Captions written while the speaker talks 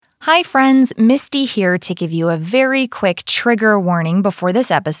Hi friends, Misty here to give you a very quick trigger warning before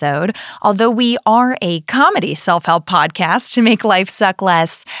this episode. Although we are a comedy self-help podcast to make life suck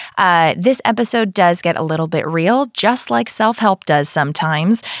less, this episode does get a little bit real, just like self-help does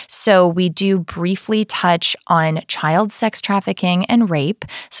sometimes. So we do briefly touch on child sex trafficking and rape.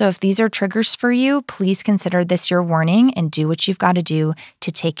 So if these are triggers for you, please consider this your warning and do what you've got to do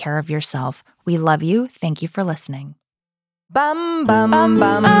to take care of yourself. We love you. Thank you for listening. Bum bum bum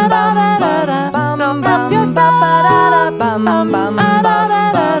bum bum bum bum yourself. Bum bum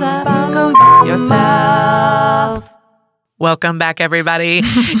bum yourself. Welcome back, everybody.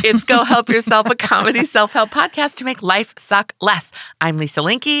 It's Go Help Yourself, a comedy self-help podcast to make life suck less. I'm Lisa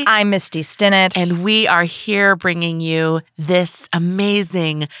Linke. I'm Misty Stinnett. And we are here bringing you this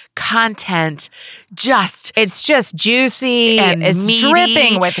amazing content. It's just juicy. And it's meaty,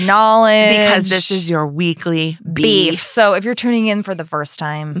 dripping with knowledge. Because this is your weekly beef. So if you're tuning in for the first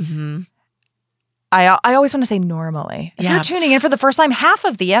time, I always want to say normally. If you're tuning in for the first time, half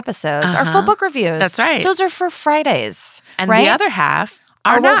of the episodes are full book reviews. That's right. Those are for Fridays. And right? the other half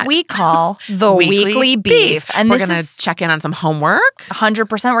are what not. we call the weekly beef. And we're going to check in on some homework.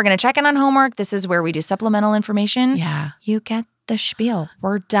 100%. We're going to check in on homework. This is where we do supplemental information. Yeah. You get the spiel.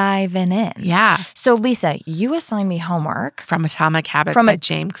 We're diving in. Yeah. So, Lisa, you assigned me homework. From Atomic Habits by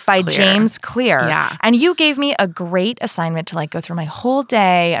James Clear. By James Clear. Yeah. And you gave me a great assignment to go through my whole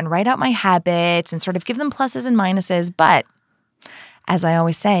day and write out my habits and sort of give them pluses and minuses. But as I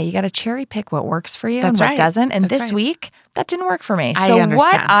always say, you got to cherry pick what works for you and what doesn't. And this week, that didn't work for me. So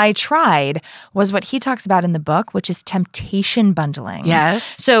what I tried was what he talks about in the book, which is temptation bundling. Yes.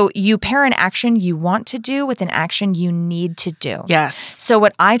 So you pair an action you want to do with an action you need to do. Yes. So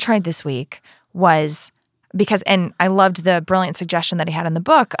what I tried this week was and I loved the brilliant suggestion that he had in the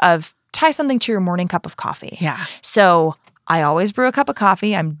book of tie something to your morning cup of coffee. Yeah. So I always brew a cup of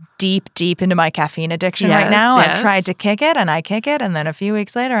coffee. I'm deep into my caffeine addiction right now. Yes. I've tried to kick it and I kick it. And then a few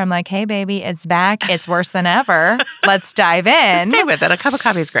weeks later, I'm like, hey, baby, it's back. It's worse than ever. Let's dive in. Stay with it. A cup of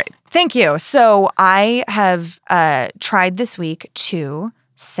coffee is great. Thank you. So I have tried this week to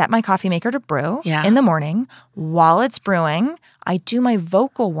set my coffee maker to brew in the morning. While it's brewing, I do my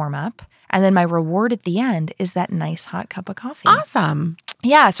vocal warm up. And then my reward at the end is that nice hot cup of coffee. Awesome.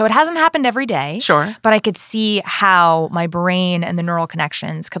 Yeah, so it hasn't happened every day. Sure. But I could see how my brain and the neural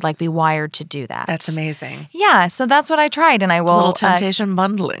connections could be wired to do that. That's amazing. Yeah, so that's what I tried, and I will... A little temptation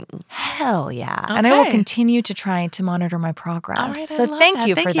bundling. Hell yeah. Okay. And I will continue to try to monitor my progress. All right, so thank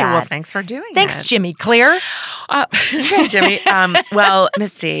you for that. Well, thanks for doing Thanks, it. Jimmy Clear. Jimmy. Well,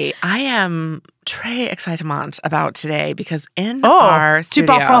 Misty, I am très excitement about today because in our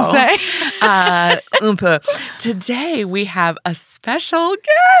studio... Tu parles français? Un peu. Today we have a special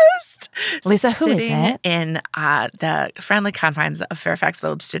guest. Lisa, who is it? In the friendly confines of Fairfax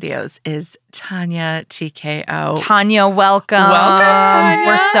Village Studios is Tanya TKO. Tanya, welcome. Welcome, Tanya.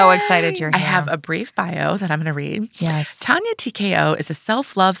 We're so excited you're here. I have a brief bio that I'm going to read. Yes. Tanya TKO is a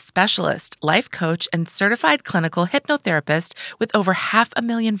self-love specialist, life coach, and certified clinical hypnotherapist with over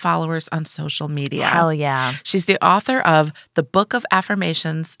 500,000 followers on social media. Hell yeah. She's the author of The Book of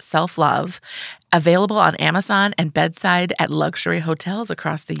Affirmations, Self-Love, available on Amazon and bedside at luxury hotels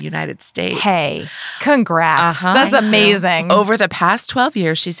across the United States. Hey, congrats. That's amazing. Over the past 12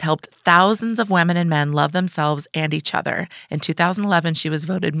 years, she's helped thousands of women and men love themselves and each other. In 2011, she was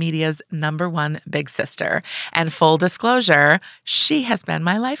voted media's #1 big sister. And full disclosure, she has been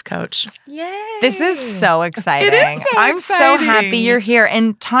my life coach. Yay. This is so exciting. It is so I'm exciting. so happy you're here.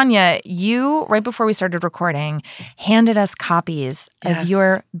 And Tanya, you, right before we started recording, handed us copies of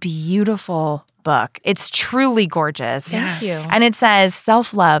your beautiful book. It's truly gorgeous. Thank you. And it says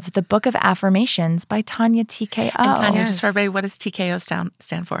Self-Love, The Book of Affirmations by Tanya TKO. And Tanya, just for everybody, what does TKO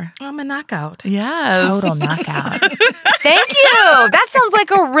stand for? I'm a knockout. Yes. Total knockout. Thank you. That sounds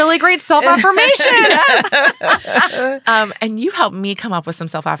like a really great self-affirmation. Yes. And you helped me come up with some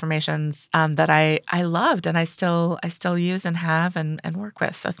self-affirmations that I loved and I still use and have and work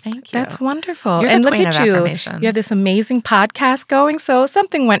with. So thank you. That's wonderful. You're and the look queen at of you. affirmations. You have this amazing podcast going, so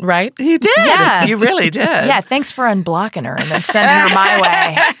something went right. You did. Yeah. You really did. Yeah, thanks for unblocking her and then sending her my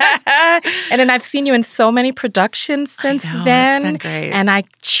way. And then I've seen you in so many productions since I know, then. it's been great. And I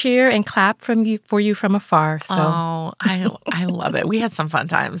cheer and clap for you from afar. So Oh, I love it. We had some fun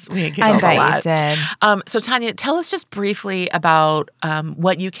times. We giggled I a bet lot. you did. So Tanya, tell us just briefly about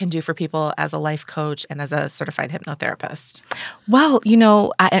what you can do for people as a life coach and as a certified hypnotherapist. Well,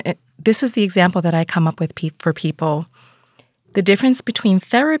 this is the example that I come up with for people. The difference between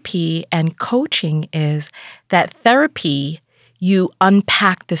therapy and coaching is that therapy, you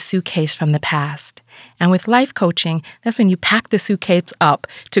unpack the suitcase from the past And with life coaching, that's when you pack the suitcase up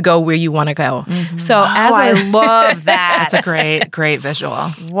to go where you want to go. So I love that. That's a great visual.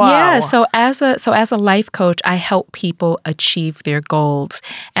 Whoa. Yeah, so as a life coach, I help people achieve their goals.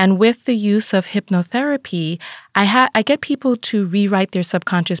 And with the use of hypnotherapy, I get people to rewrite their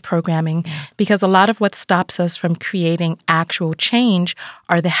subconscious programming because a lot of what stops us from creating actual change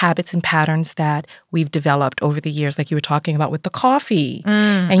are the habits and patterns that we've developed over the years, like you were talking about with the coffee.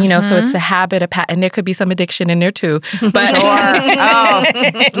 And, so it's a habit, and there could be some addiction in there too. But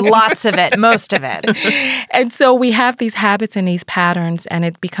Lots of it, most of it. And so we have these habits and these patterns, and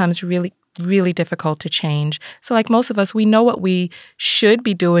it becomes really difficult to change. So like most of us, we know what we should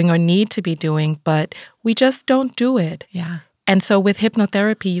be doing or need to be doing, but we just don't do it. Yeah. And so with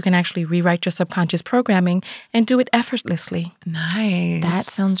hypnotherapy, you can actually rewrite your subconscious programming and do it effortlessly. Nice. That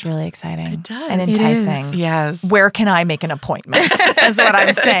sounds really exciting. It does. And It enticing. is. Yes. Where can I make an appointment? Is what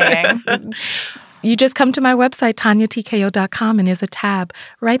I'm saying. You just come to my website, TanyaTKO.com, and there's a tab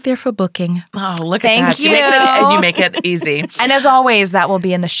right there for booking. Oh, look Thank at that. you. You make it easy. And as always, that will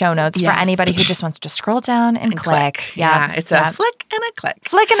be in the show notes for Yes. anybody who just wants to scroll down and click. Yeah, it's a flick and a click.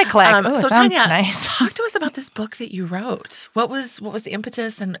 Flick and a click. Ooh, So sounds Tanya, nice. talk to us about this book that you wrote. What was the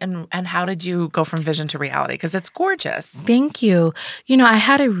impetus and how did you go from vision to reality? Because it's gorgeous. Thank you. I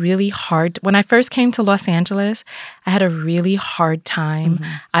had a really hard, when I first came to Los Angeles, I had a really hard time.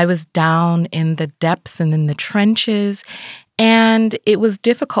 I was down in the depths and in the trenches, and it was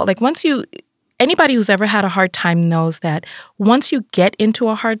difficult. Like anybody who's ever had a hard time knows that once you get into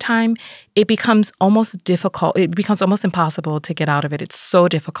a hard time, it becomes almost difficult. It becomes almost impossible to get out of it. It's so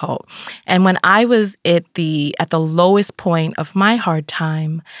difficult. And when I was at the lowest point of my hard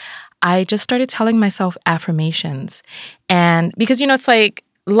time, I just started telling myself affirmations. And because, it's like,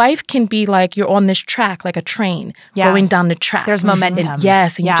 life can be like you're on this track, like a train going down the track. There's momentum. And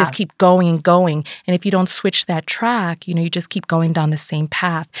you just keep going and going. And if you don't switch that track, you just keep going down the same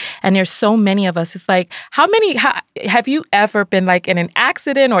path. And there's so many of us. It's like, have you ever been like in an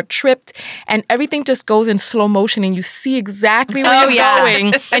accident or tripped and everything just goes in slow motion and you see exactly where you're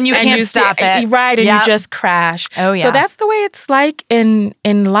going and you can't stop it. Right, and you just crash. Oh, yeah. So that's the way it's like in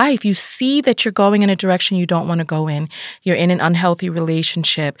life. You see that you're going in a direction you don't want to go in. You're in an unhealthy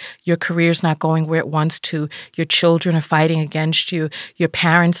relationship. Your career's not going where it wants to. Your children are fighting against you. Your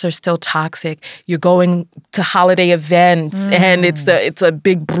parents are still toxic. You're going to holiday events and it's a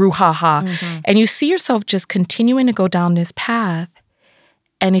big brouhaha. And you see yourself just continuing to go down this path.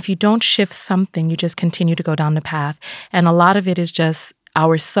 And if you don't shift something, you just continue to go down the path. And a lot of it is just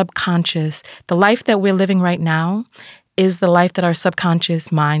our subconscious. The life that we're living right now is the life that our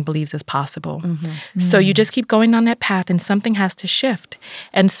subconscious mind believes is possible. So you just keep going down that path and something has to shift.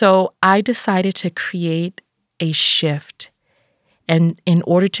 And so I decided to create a shift. And in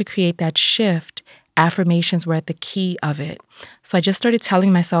order to create that shift, affirmations were at the key of it. So I just started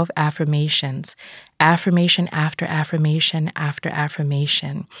telling myself affirmations, affirmation after affirmation after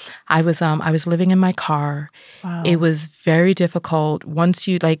affirmation. I was living in my car. Wow. It was very difficult.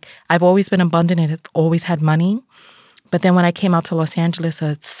 I've always been abundant and have always had money. But then when I came out to Los Angeles,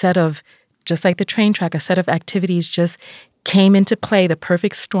 a set of, just like the train track, a set of activities just came into play, the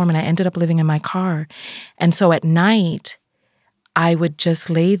perfect storm, and I ended up living in my car. And so at night, I would just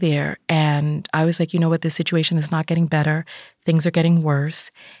lay there and I was like, you know what, this situation is not getting better. Things are getting worse.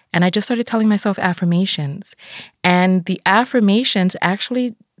 And I just started telling myself affirmations. And the affirmations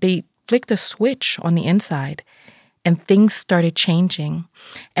actually, they flicked a switch on the inside. And things started changing.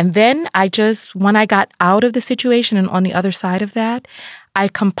 And then when I got out of the situation and on the other side of that, I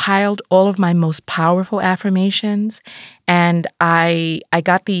compiled all of my most powerful affirmations. And I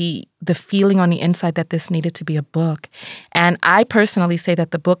got the feeling on the inside that this needed to be a book. And I personally say that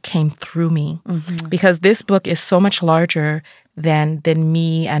the book came through me because this book is so much larger than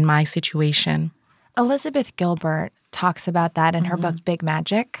me and my situation. Elizabeth Gilbert talks about that in her book, Big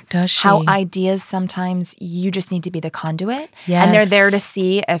Magic. Does she? How ideas, sometimes you just need to be the conduit. Yes. And they're there to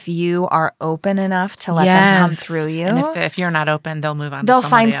see if you are open enough to let them come through you. And if you're not open, they'll move on They'll to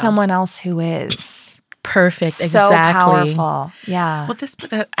find else. someone else who is. Perfect. So Exactly. powerful. Yeah.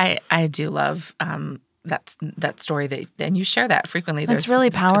 Well, I do love that story and you share that frequently. It's There's really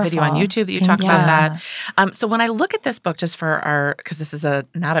a powerful. video on YouTube that you talk about that. So when I look at this book, just for because this is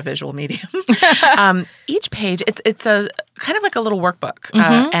not a visual medium, each page it's a kind of like a little workbook,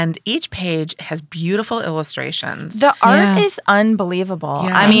 and each page has beautiful illustrations. The art is unbelievable.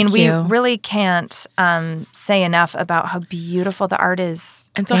 Yeah. I mean, Thank we you. really can't say enough about how beautiful the art is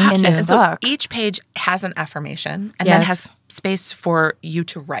And so, in this so book. each page has an affirmation and Yes. then has space for you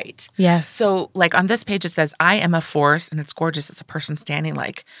to write. Yes. So like on this page, it says, I am a force, and it's gorgeous. It's a person standing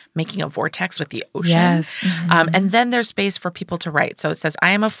like making a vortex with the ocean. Yes. And then there's space for people to write. So it says, I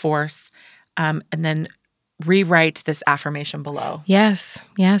am a force, and then rewrite this affirmation below. Yes.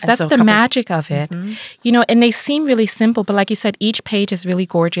 And That's so the magic of it. You know, and they seem really simple, but like you said, each page is really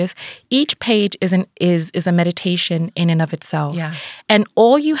gorgeous. Each page is a meditation in and of itself. Yeah. And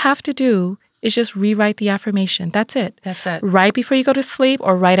all you have to do is just rewrite the affirmation. That's it. That's it. Right before you go to sleep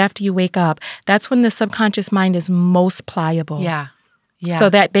or right after you wake up. That's when the subconscious mind is most pliable. Yeah. Yeah.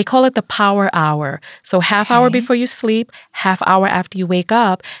 So that they call it the power hour. So half hour before you sleep, half hour after you wake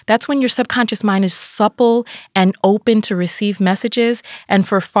up, that's when your subconscious mind is supple and open to receive messages. And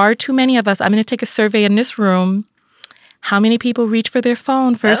for far too many of us, I'm going to take a survey in this room. How many people reach for their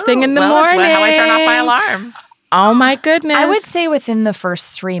phone first thing in the morning? That's how I turn off my alarm. Oh my goodness. I would say within the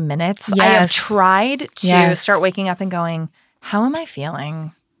first 3 minutes, I have tried to start waking up and going, how am I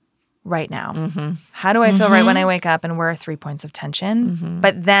feeling right now? How do I feel right when I wake up, and where are 3 points of tension?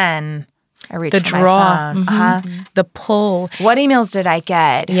 But then I reach the for draw, my phone. the pull. What emails did I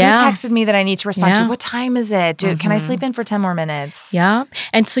get? Yeah. Who texted me that I need to respond to? Yeah. What time is it? Can I sleep in for 10 more minutes? Yeah.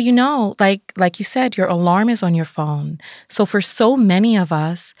 And so, you know, like you said, your alarm is on your phone. So for so many of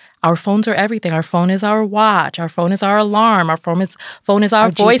us, our phones are everything. Our phone is our watch. Our phone is our alarm. Our phone is our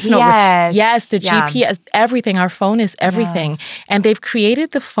voice note. GPS. Yes, the GPS, everything. Our phone is everything. And they've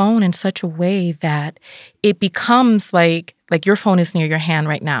created the phone in such a way that it becomes like your phone is near your hand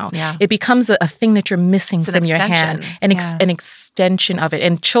right now. Yeah. It becomes a thing that you're missing from your hand. extension. An extension of it.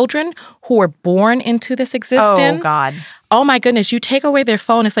 And children who are born into this existence. Oh, God. Oh my goodness, you take away their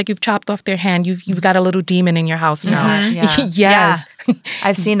phone, it's like you've chopped off their hand. You've got a little demon in your house now. Yeah. Yes.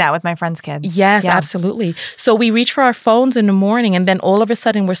 I've seen that with my friends' kids. Yes, Yeah. absolutely. So we reach for our phones in the morning, and then all of a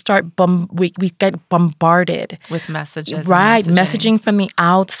sudden we get bombarded. With messages. Right, and messaging from the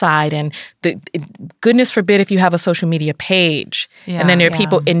outside, and goodness forbid if you have a social media page, and then there are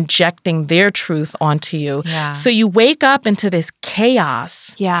people injecting their truth onto you. Yeah. So you wake up into this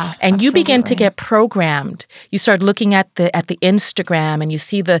chaos, Yeah, and you begin to absolutely. get programmed. You start looking at the Instagram, and you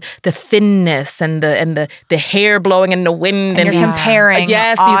see the thinness and the hair blowing in the wind, And you're comparing these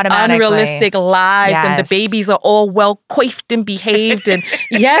automatically. unrealistic lives, and the Yes. babies are all well coiffed and behaved, and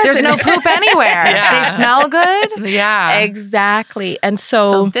yes, There's no poop anywhere. Yeah. They smell good. Yeah. exactly. And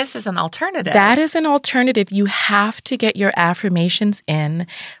So this is an alternative. that is an alternative. You have to get your affirmations in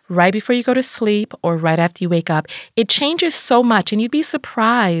right before you go to sleep or right after you wake up. It changes so much, and you'd be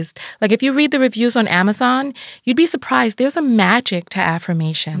surprised. Like if you read the reviews on Amazon, you'd be surprised. There's a magic to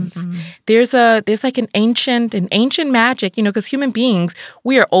affirmations. There's like an ancient magic, you know, because human beings,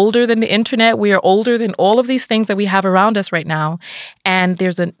 we are older than the internet. We are older than all of these things that we have around us right now. And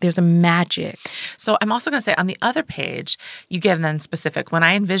there's a magic. So I'm also going to say on the other page, you give then specific. When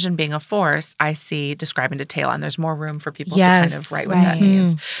I envision being a force, I see describe in detail, and there's more room for people to kind of write what that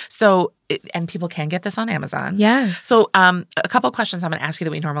means. So, and people can get this on Amazon. Yes. So a couple of questions I'm going to ask you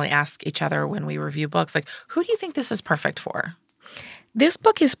that we normally ask each other when we review books. Like, who do you think this is perfect for? This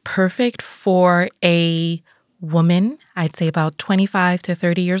book is perfect for a woman, I'd say about 25 to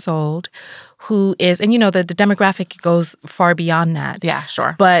 30 years old, who is, and you know, the demographic goes far beyond that. Yeah,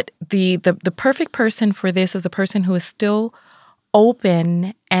 sure. But the perfect person for this is a person who is still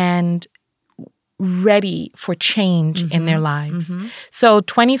open and ready for change in their lives. So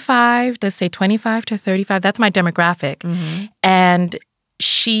 25, let's say 25 to 35, that's my demographic. And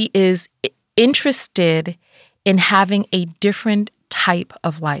she is interested in having a different type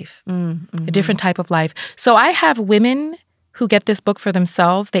of life, a different type of life. So I have women who get this book for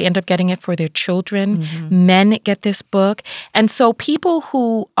themselves. They end up getting it for their children. Men get this book. And so people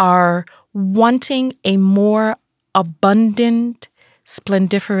who are wanting a more abundant,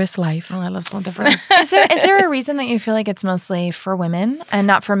 splendiferous life. Oh, I love splendiferous. Is there a reason that you feel like it's mostly for women and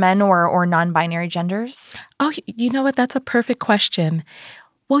not for men or non-binary genders? Oh, you know what? That's a perfect question.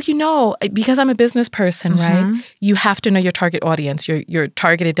 Well, you know, because I'm a business person, right? You have to know your target audience, your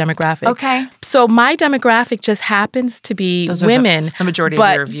targeted demographic. Okay. So my demographic just happens to be Those are women. the majority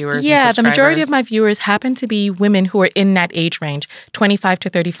but of your viewers. Yeah, and the majority of subscribers. my viewers happen to be women who are in that age range, 25 to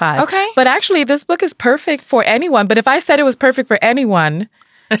 35. Okay. But actually, this book is perfect for anyone. But if I said it was perfect for anyone,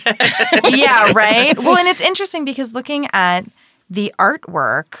 Yeah, right. Well, and it's interesting because looking at the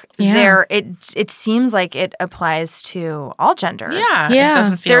artwork, there it seems like it applies to all genders. Yeah. It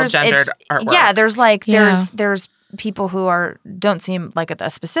doesn't feel gendered artwork. Yeah, there's people who don't seem like a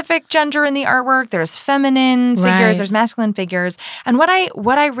specific gender in the artwork. There's feminine figures, Right. there's masculine figures. And what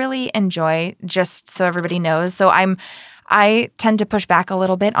I really enjoy, just so everybody knows, so I tend to push back a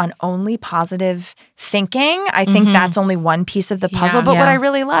little bit on only positive thinking. I think that's only one piece of the puzzle. But what I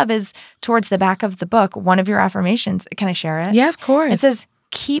really love is towards the back of the book, one of your affirmations. Can I share it? Yeah, of course. It says,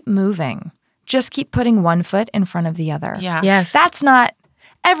 keep moving. Just keep putting one foot in front of the other. Yeah. Yes. That's not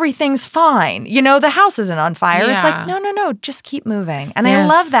everything's fine. The house isn't on fire. It's Yeah. like, no, just keep moving. And I Yes.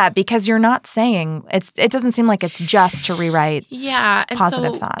 love that because you're not saying, it doesn't seem like it's just to rewrite. Yeah. And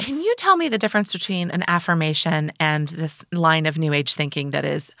positive so thoughts. Can you tell me the difference between an affirmation and this line of New Age thinking that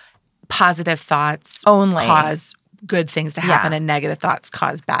is positive thoughts Only. cause good things to happen Yeah. and negative thoughts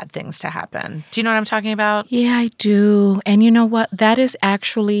cause bad things to happen? Do you know what I'm talking about? Yeah, I do. And you know what? That is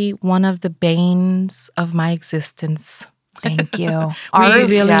actually one of the banes of my existence. Thank you. Ours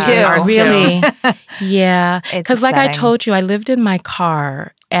Really, too. Ours too. really. Yeah. It's Because like I upsetting. told you, I lived in my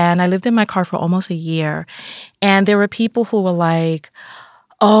car and I lived in my car for almost a year. And there were people who were like,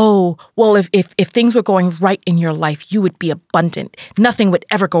 oh, well, if things were going right in your life, you would be abundant. Nothing would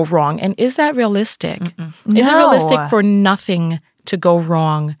ever go wrong. And is that realistic? Is it No. realistic for nothing to go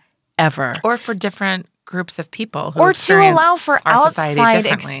wrong ever? Or for different groups of people who Or to experience allow for our society outside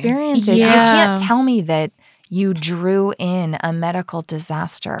differently. experiences. Yeah. You can't tell me that you drew in a medical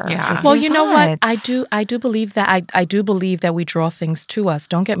disaster. Yeah. with Well, your you know what? thoughts. I do believe that I do believe that we draw things to us.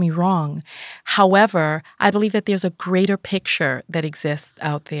 Don't get me wrong. However, I believe that there's a greater picture that exists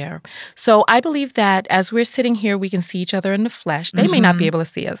out there. So I believe that as we're sitting here, we can see each other in the flesh. They may not be able to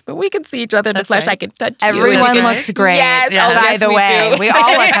see us, but we can see each other in That's the flesh. right. I can touch Everyone you. looks great. Yes. Yeah. Oh, By yes, the we way, do. we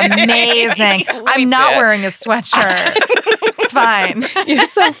all look amazing. I'm not do. wearing a sweatshirt. It's fine. You're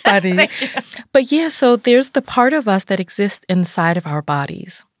so funny. But yeah, so there's the part of us that exists inside of our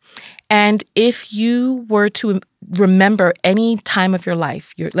bodies. And if you were to remember any time of your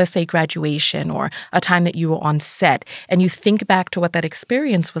life, let's say graduation or a time that you were on set, and you think back to what that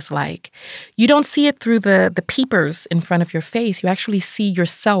experience was like, you don't see it through the peepers in front of your face. You actually see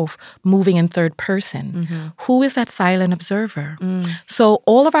yourself moving in third person. Who is that silent observer? So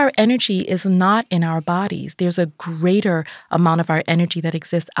all of our energy is not in our bodies. There's a greater amount of our energy that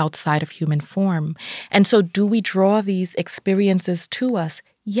exists outside of human form. And so do we draw these experiences to us?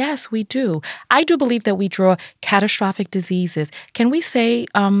 Yes, we do. I do believe that we draw catastrophic diseases. Can we say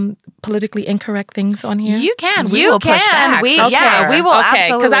politically incorrect things on here? You can. We You will push can. back. We- for yeah, sure. we will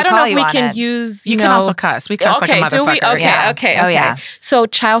absolutely Because I don't know call if you we on can it. use, You can also cuss. We cuss like a do we? motherfucker. Okay, Yeah. okay. Oh, yeah. So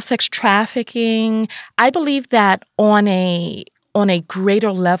child sex trafficking, I believe that on a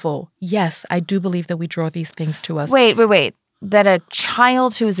greater level, yes, I do believe that we draw these things to us. Wait. That a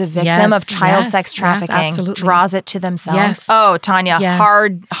child who is a victim Yes, of child yes, sex yes, trafficking absolutely. draws it to themselves? Yes. Oh, Tanya, Yes.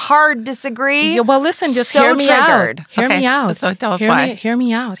 hard disagree. Yeah, well, listen, just So hear me triggered. out. Hear Okay, me out. so tell us hear why. Hear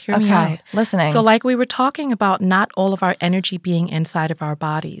me out. Hear me Okay, out. listening. So like we were talking about not all of our energy being inside of our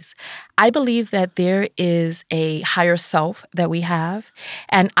bodies. I believe that there is a higher self that we have.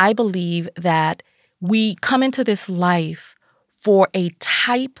 And I believe that we come into this life for a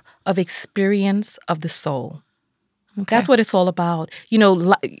type of experience of the soul. That's what it's all about. You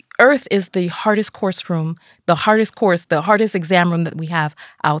know, Earth is the hardest the hardest exam room that we have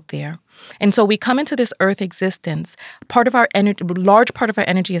out there. And so we come into this Earth existence. Large part of our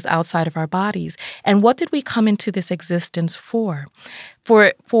energy is outside of our bodies. And what did we come into this existence for?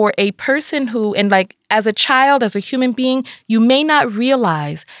 For a person who, and like as a child, as a human being, you may not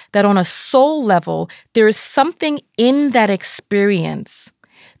realize that on a soul level, there is something in that experience.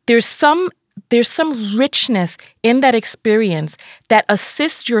 There's some richness in that experience that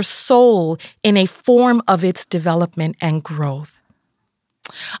assists your soul in a form of its development and growth.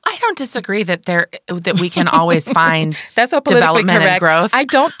 I don't disagree that we can always find That's a politically development correct. and growth. I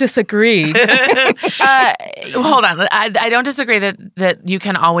don't disagree. Hold on. I don't disagree that you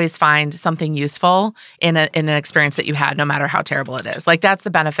can always find something useful in an experience that you had, no matter how terrible it is. Like that's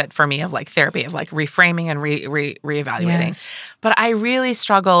the benefit for me of like therapy, of like reframing and reevaluating. Yes. But I really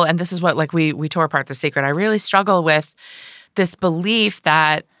struggle, and this is what like we tore apart The Secret. I really struggle with this belief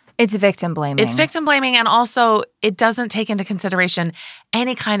that It's victim blaming. it's victim blaming, and also it doesn't take into consideration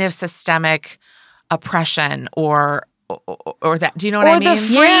any kind of systemic oppression or that. Do you know what I or mean? the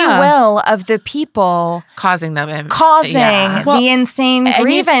free Yeah. will of the people Causing them, causing Well, the insane and you-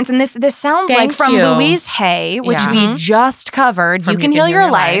 grievance. And this sounds like Thank from you. Louise Hay, which Yeah. we just covered. From You Can Heal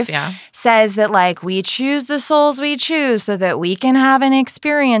Your Life. Yeah. Says that like we choose the souls we choose so that we can have an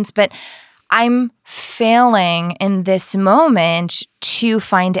experience. But I'm failing in this moment to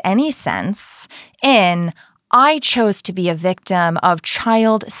find any sense in I chose to be a victim of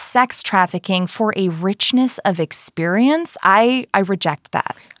child sex trafficking for a richness of experience. I reject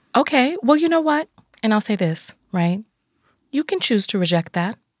that. Okay. Well, you know what? And I'll say this, right? You can choose to reject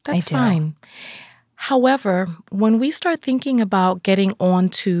that. That's do. fine. However, when we start thinking about getting on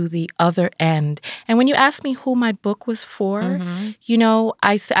to the other end, and when you ask me who my book was for,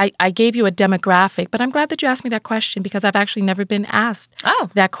 I gave you a demographic, but I'm glad that you asked me that question because I've actually never been asked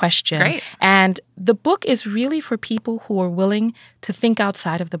that question. Great. And the book is really for people who are willing to think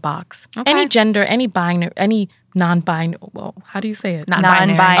outside of the box. Okay. Any gender, any binary, any non-binary, well, how do you say it?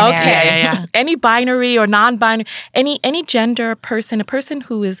 Non-binary. Okay. Yeah. Any binary or non-binary, any gender person, a person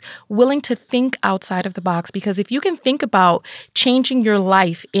who is willing to think outside of the box. Because if you can think about changing your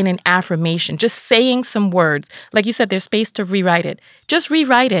life in an affirmation, just saying some words, like you said, there's space to rewrite it. Just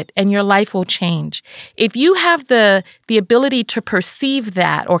rewrite it and your life will change. If you have the ability to perceive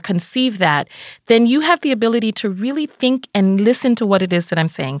that or conceive that, then you have the ability to really think and listen to what it is that I'm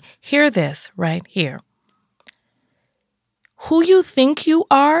saying. Hear this right here. Who you think you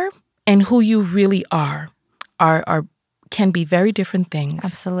are and who you really are can be very different things.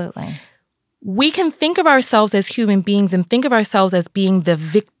 Absolutely. We can think of ourselves as human beings and think of ourselves as being the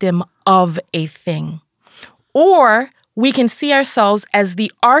victim of a thing. Or we can see ourselves as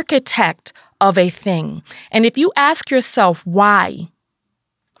the architect of a thing. And if you ask yourself why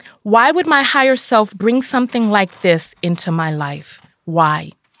would my higher self bring something like this into my life? Why?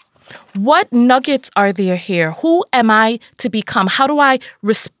 What nuggets are there here? Who am I to become? How do I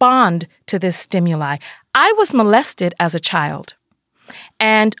respond to this stimuli? I was molested as a child,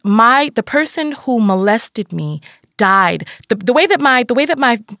 and the person who molested me died. The way that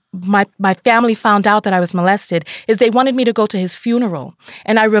my family found out that I was molested is they wanted me to go to his funeral,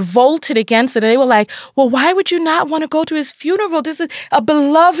 and I revolted against it. And they were like, "Well, why would you not want to go to his funeral? This is a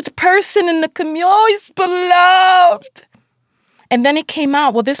beloved person in the community. Oh, he's beloved." And then it came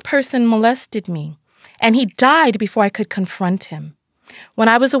out, well, this person molested me, and he died before I could confront him. When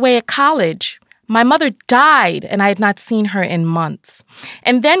I was away at college, my mother died, and I had not seen her in months.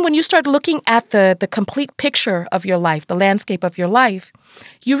 And then when you start looking at the complete picture of your life, the landscape of your life,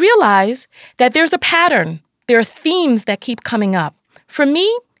 you realize that there's a pattern. There are themes that keep coming up. For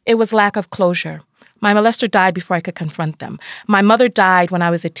me, it was lack of closure. My molester died before I could confront them. My mother died when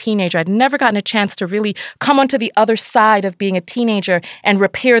I was a teenager. I'd never gotten a chance to really come onto the other side of being a teenager and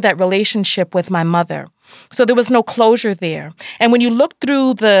repair that relationship with my mother. So there was no closure there. And when you look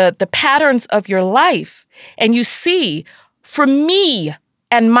through the patterns of your life and you see, for me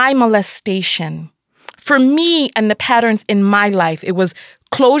and my molestation, for me and the patterns in my life, it was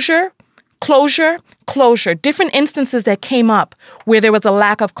closure, different instances that came up where there was a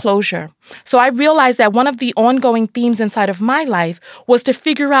lack of closure. So I realized that one of the ongoing themes inside of my life was to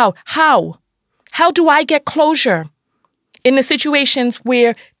figure out how do I get closure in the situations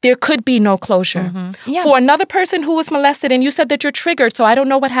where there could be no closure. Mm-hmm. Yeah. For another person who was molested, and you said that you're triggered, so I don't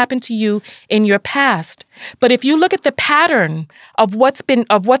know what happened to you in your past. But if you look at the pattern of what's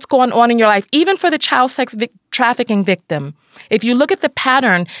going on in your life, even for the child sex trafficking victim, if you look at the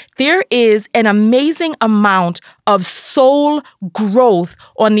pattern, there is an amazing amount of soul growth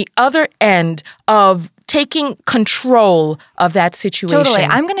on the other end of taking control of that situation. Totally.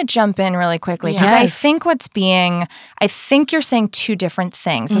 I'm going to jump in really quickly because I think I think you're saying two different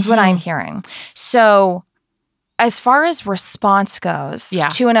things is what I'm hearing. So as far as response goes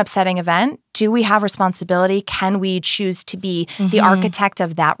to an upsetting event, do we have responsibility? Can we choose to be the architect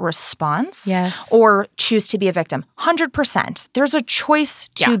of that response or choose to be a victim? 100%. There's a choice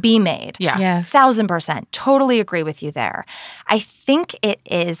to be made. Yeah. Yes. 1,000%. Totally agree with you there. I think it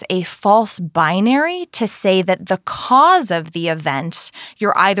is a false binary to say that the cause of the event,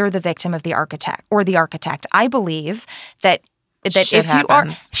 you're either the victim of the architect or the architect. I believe that shit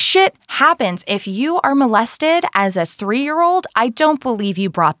happens. If you are molested as a 3-year-old, I don't believe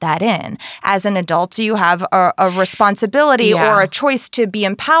you brought that in. As an adult, you have a responsibility or a choice to be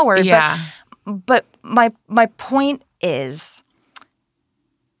empowered. Yeah. But my point is,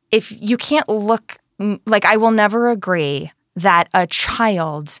 if you can't look, like I will never agree that a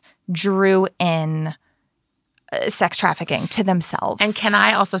child drew in sex trafficking to themselves. And can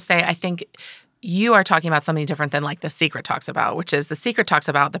I also say, I think you are talking about something different than like The Secret talks about, which is The Secret talks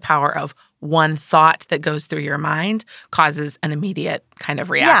about the power of one thought that goes through your mind causes an immediate kind of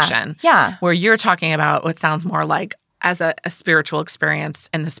reaction. Yeah. Where you're talking about what sounds more like as a spiritual experience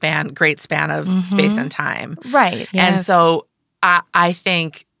in the great span of space and time. Right. Yes. And so I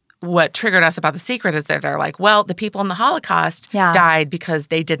think what triggered us about The Secret is that they're like, well, the people in the Holocaust died because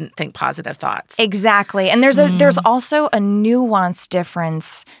they didn't think positive thoughts. Exactly. And there's also a nuanced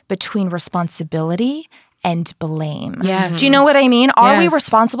difference between responsibility and blame. Yes. Do you know what I mean? Are we Yes.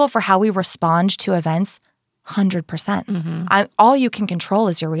 responsible for how we respond to events? 100%. All you can control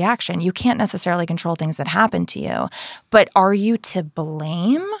is your reaction. You can't necessarily control things that happen to you. But are you to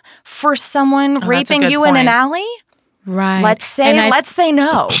blame for someone raping you in an alley? Right. Let's say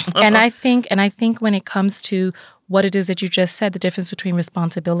no. And I think when it comes to what it is that you just said, the difference between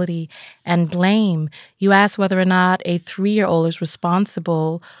responsibility and blame, you ask whether or not a 3-year-old is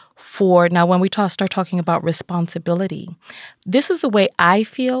responsible for, now when we start talking about responsibility, this is the way I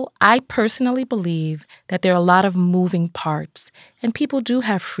feel. I personally believe that there are a lot of moving parts and people do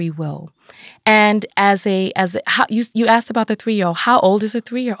have free will. And how you asked about the 3-year-old, how old is a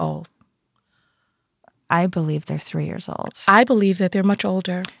 3-year-old? I believe they're 3 years old. I believe that they're much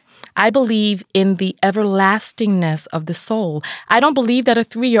older. I believe in the everlastingness of the soul. I don't believe that a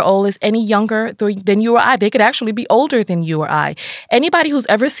 3-year-old is any younger than you or I. They could actually be older than you or I. Anybody who's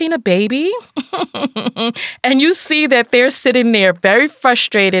ever seen a baby and you see that they're sitting there very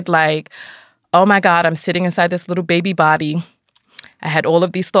frustrated, like, oh my God, I'm sitting inside this little baby body. I had all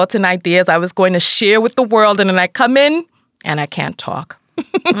of these thoughts and ideas I was going to share with the world, and then I come in and I can't talk.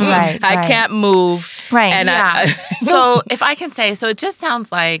 I can't move. Right. And so if I can say, so it just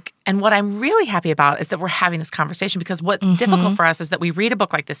sounds like, and what I'm really happy about is that we're having this conversation, because what's difficult for us is that we read a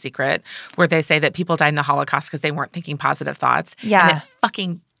book like The Secret where they say that people died in the Holocaust because they weren't thinking positive thoughts. Yeah. And it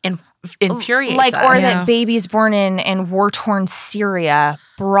fucking infuriates us. Or that babies born in war-torn Syria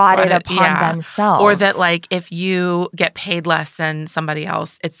brought it upon themselves. Or that, like, if you get paid less than somebody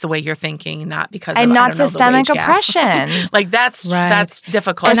else, it's the way you're thinking, not because and of, not systemic oppression. Like, that's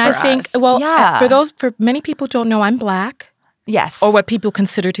difficult and for us. And I think, for many people don't know I'm Black. Yes. Or what people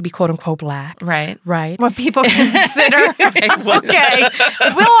consider to be quote unquote Black. Right. What people consider. Okay.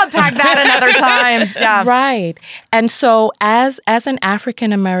 We'll unpack that another time. Yeah. Right. And so as an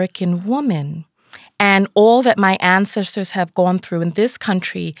African American woman, and all that my ancestors have gone through in this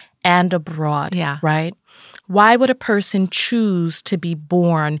country and abroad, right? Why would a person choose to be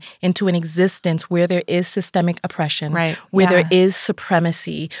born into an existence where there is systemic oppression, where there is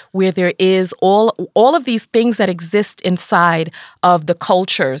supremacy, where there is all of these things that exist inside of the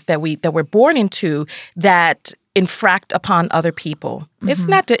cultures that we're born into that infract upon other people?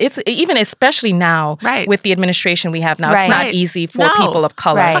 It's even especially now with the administration we have now, it's not easy for people of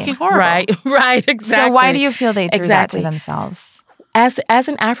color. It's fucking horrible. Right, exactly. So why do you feel they do that to themselves? As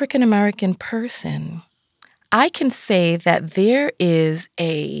an African American person, I can say that there's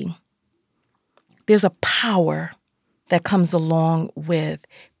a power that comes along with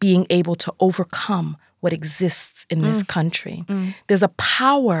being able to overcome what exists in this country. There's a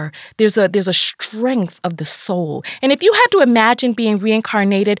power, there's a strength of the soul. And if you had to imagine being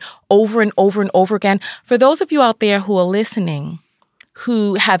reincarnated over and over and over again, for those of you out there who are listening,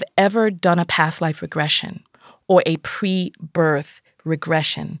 who have ever done a past life regression or a pre-birth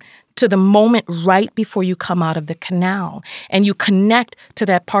regression, to the moment right before you come out of the canal and you connect to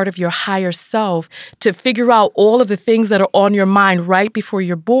that part of your higher self to figure out all of the things that are on your mind right before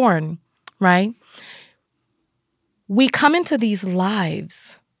you're born, right? We come into these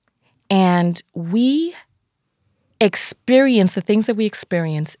lives and we experience the things that we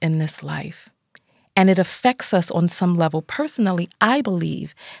experience in this life. And it affects us on some level. Personally, I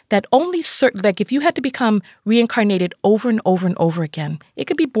believe that only certain, like if you had to become reincarnated over and over and over again, it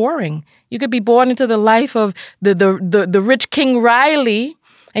could be boring. You could be born into the life of the rich King Riley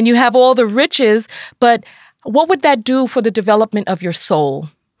and you have all the riches, but what would that do for the development of your soul?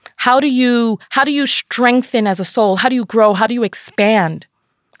 How do you strengthen as a soul? How do you grow? How do you expand?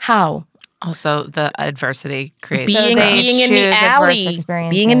 How? Also, the adversity creates being in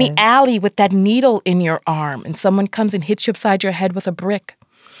the alley with that needle in your arm and someone comes and hits you upside your head with a brick.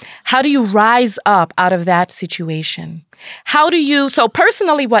 How do you rise up out of that situation? So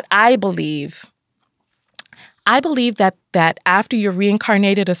personally, what I believe that after you're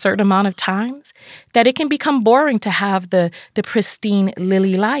reincarnated a certain amount of times, that it can become boring to have the pristine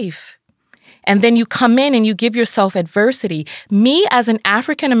lily life. And then you come in and you give yourself adversity. Me, as an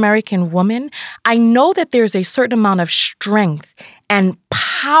African-American woman, I know that there's a certain amount of strength and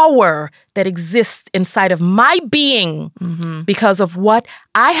power that exists inside of my being because of what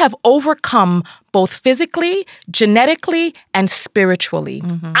I have overcome both physically, genetically, and spiritually.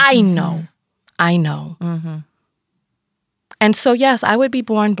 I know. And so, yes, I would be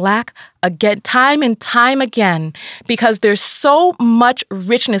born Black again, time and time again, because there's so much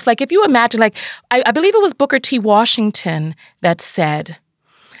richness. Like if you imagine, like I believe it was Booker T. Washington that said,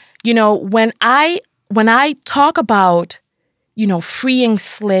 you know, when I talk about, you know, freeing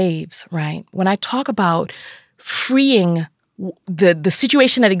slaves, right? When I talk about freeing the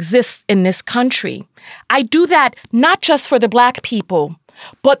situation that exists in this country, I do that not just for the Black people,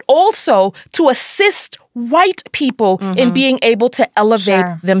 but also to assist white people in being able to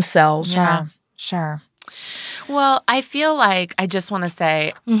elevate themselves. Yeah, sure. Well, I feel like I just want to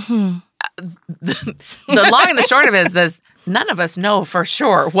say the long and the short of it is this. None of us know for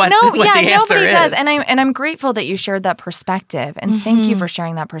sure what the answer nobody is. does. And I'm grateful that you shared that perspective. And thank you for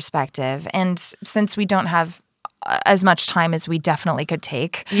sharing that perspective. And since we don't have as much time as we definitely could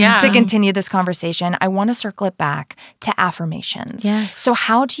take to continue this conversation, I want to circle it back to affirmations. Yes. So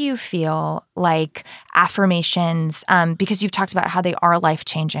how do you feel like affirmations, because you've talked about how they are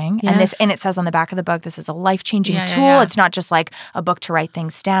life-changing, and it says on the back of the book, this is a life-changing tool. It's not just like a book to write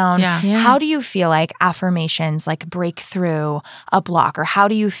things down. How do you feel like affirmations like break through a block, or how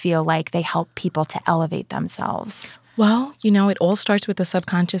do you feel like they help people to elevate themselves? Well, it all starts with the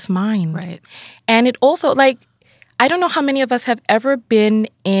subconscious mind. Right. And it also, I don't know how many of us have ever been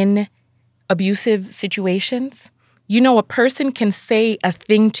in abusive situations. A person can say a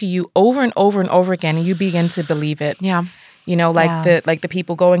thing to you over and over and over again, and you begin to believe it. Yeah. The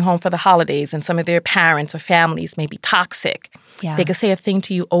people going home for the holidays, and some of their parents or families may be toxic. Yeah. They can say a thing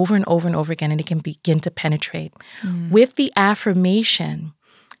to you over and over and over again, and it can begin to penetrate. With the affirmation,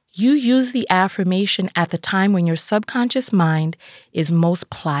 you use the affirmation at the time when your subconscious mind is most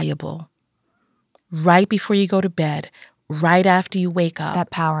pliable. Right before you go to bed, right after you wake up. That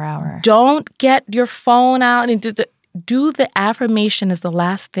power hour. Don't get your phone out and do the affirmation as the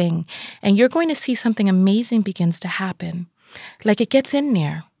last thing. And you're going to see something amazing begins to happen. It gets in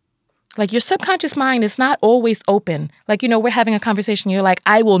there. Your subconscious mind is not always open. We're having a conversation. You're like,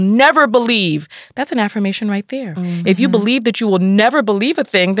 I will never believe. That's an affirmation right there. If you believe that you will never believe a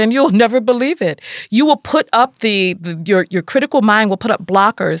thing, then you'll never believe it. You will put up your critical mind will put up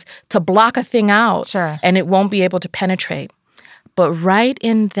blockers to block a thing out. Sure. And it won't be able to penetrate. But right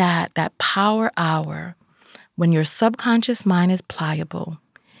in that power hour, when your subconscious mind is pliable,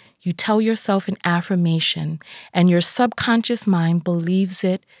 you tell yourself an affirmation, and your subconscious mind believes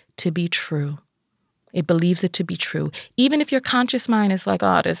it to be true. It believes it to be true. Even if your conscious mind is like,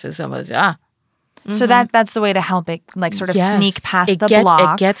 oh, this is so much, So that's the way to help it, sort of sneak past the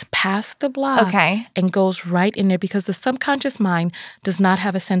block. It gets past the block. Okay. And goes right in there, because the subconscious mind does not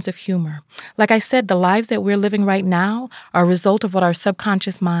have a sense of humor. Like I said, the lives that we're living right now are a result of what our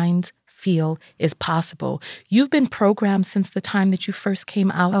subconscious minds feel is possible. You've been programmed since the time that you first came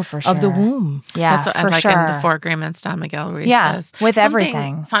out of the womb. Yeah, That's what, for sure. in the 4 Agreements, Don Miguel Ruiz says. With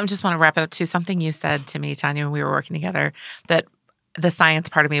everything. So I just want to wrap it up too. Something you said to me, Tanya, when we were working together, that the science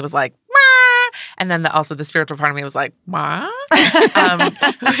part of me was like, Wah! And then also the spiritual part of me was like, Wah?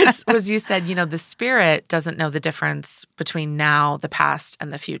 was you said, the spirit doesn't know the difference between now, the past,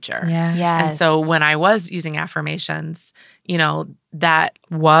 and the future. Yes. And so when I was using affirmations, that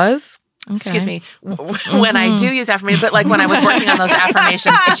was... Okay. Excuse me, when I do use affirmations, but when I was working on those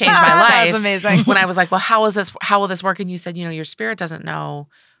affirmations to change my life, That was amazing. When I was like, well, how will this work? And you said, your spirit doesn't know,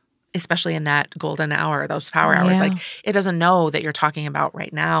 especially in that golden hour, those power hours, it doesn't know that you're talking about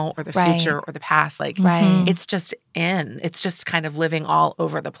right now or the future or the past. It's just it's just kind of living all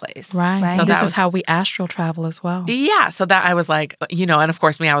over the place. Right. So this is how we astral travel as well. Yeah. So that I was like, and of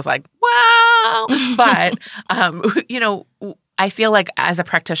course I was like, wow. But, I feel like as a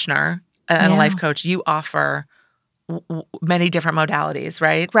practitioner, and a life coach, you offer many different modalities,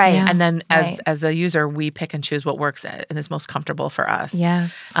 right? Right. Yeah. And then as a user, we pick and choose what works and is most comfortable for us.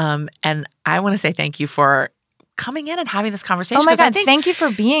 Yes. And I want to say thank you for coming in and having this conversation. Oh my God, thank you for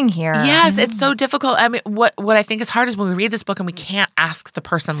being here. Yes, it's so difficult. I mean, what I think is hard is when we read this book and we can't ask the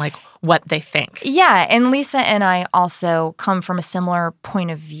person what they think. Yeah, and Lisa and I also come from a similar point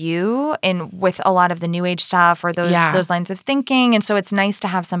of view with a lot of the New Age stuff or those lines of thinking. And so it's nice to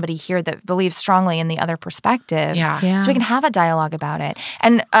have somebody here that believes strongly in the other perspective. Yeah. So we can have a dialogue about it.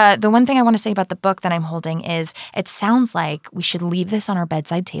 And the one thing I want to say about the book that I'm holding is it sounds like we should leave this on our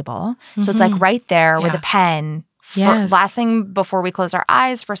bedside table. So it's right there with a pen. Last thing before we close our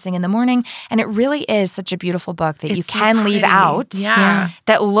eyes, first thing in the morning. And it really is such a beautiful book that you can leave out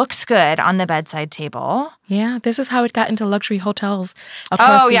that looks good on the bedside table. Yeah, this is how it got into luxury hotels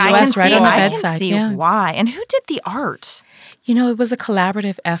across the U.S. right on the bedside. I can see why. And who did the art? It was a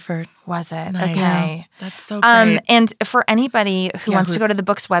collaborative effort. Was it? Nice. Okay. That's so great. And for anybody who wants to go to the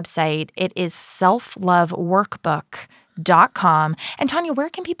book's website, it is selfloveworkbook.com. And Tanya, where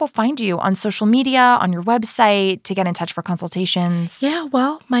can people find you on social media, on your website, to get in touch for consultations? Yeah,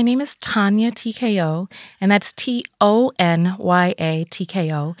 well, my name is Tanya TKO, and that's TONYA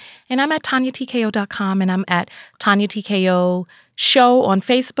TKO. And I'm at TanyaTKO.com, and I'm at Tanya TKO show on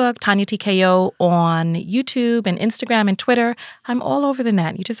Facebook, Tanya TKO on YouTube and Instagram and Twitter. I'm all over the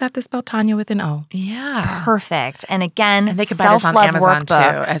net. You just have to spell Tanya with an O. Yeah. Perfect. And again, And they can buy this on Self-Love Amazon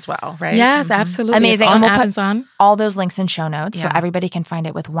Workbook. too as well, right? Yes, absolutely. Amazing. It's And on we'll Amazon. put all those links in show notes so Yeah. everybody can find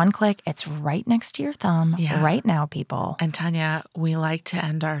it with one click. It's right next to your thumb right now, people. And Tanya, we like to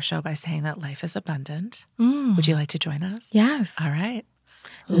end our show by saying that life is abundant. Would you like to join us? Yes. All right.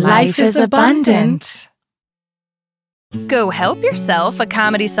 Life is abundant. Go Help Yourself, a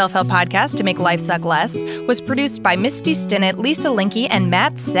comedy self-help podcast to make life suck less, was produced by Misty Stinnett, Lisa Linky, and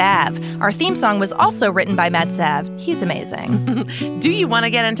Matt Sav. Our theme song was also written by Matt Sav. He's amazing. Do you want to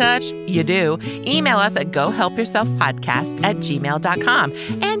get in touch? You do. Email us at gohelpyourselfpodcast@gmail.com.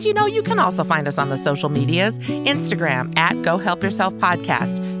 And you can also find us on the social medias, Instagram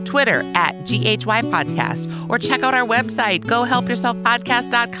 @GoHelpYourselfPodcast, Twitter @GHY Podcast, or check out our website,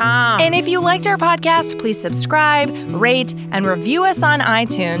 gohelpyourselfpodcast.com. And if you liked our podcast, please subscribe, rate, and review us on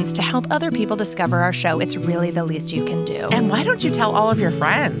iTunes to help other people discover our show. It's really the least you can do. And why don't you tell all of your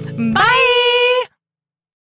friends? Bye!